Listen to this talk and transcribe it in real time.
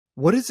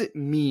What does it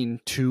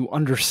mean to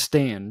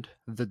understand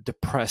the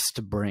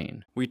depressed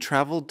brain? We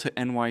traveled to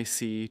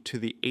NYC to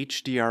the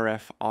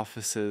HDRF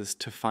offices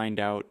to find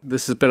out.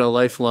 This has been a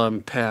lifelong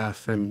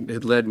path, and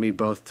it led me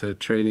both to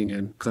training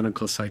in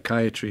clinical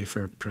psychiatry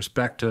for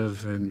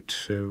perspective and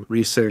to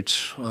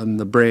research on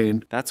the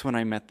brain. That's when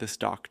I met this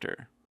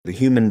doctor. The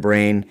human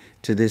brain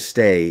to this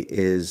day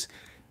is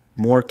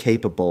more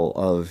capable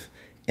of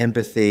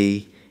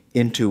empathy,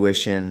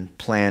 intuition,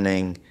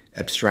 planning,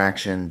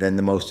 abstraction than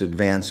the most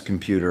advanced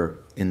computer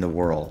in the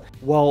world.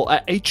 Well,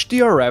 at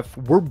HDRF,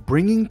 we're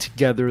bringing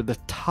together the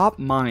top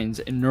minds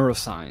in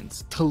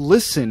neuroscience to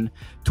listen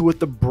to what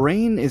the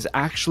brain is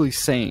actually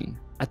saying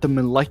at the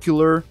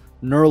molecular,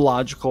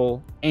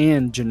 neurological,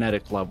 and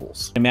genetic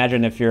levels.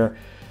 Imagine if you're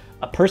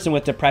a person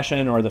with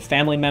depression or the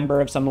family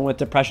member of someone with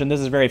depression. This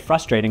is very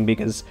frustrating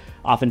because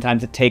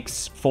oftentimes it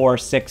takes 4,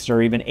 6,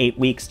 or even 8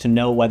 weeks to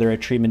know whether a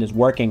treatment is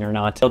working or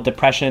not. So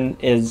depression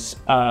is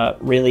a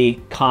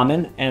really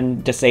common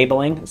and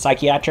disabling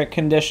psychiatric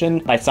condition.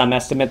 By some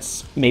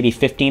estimates, maybe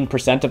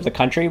 15% of the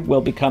country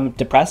will become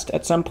depressed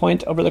at some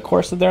point over the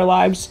course of their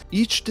lives.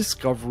 Each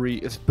discovery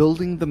is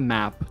building the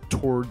map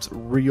towards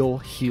real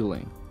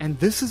healing. And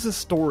this is a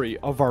story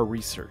of our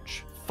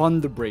research.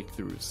 Fund the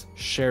breakthroughs,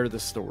 share the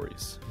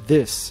stories.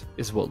 This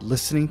is what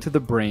listening to the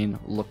brain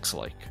looks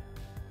like.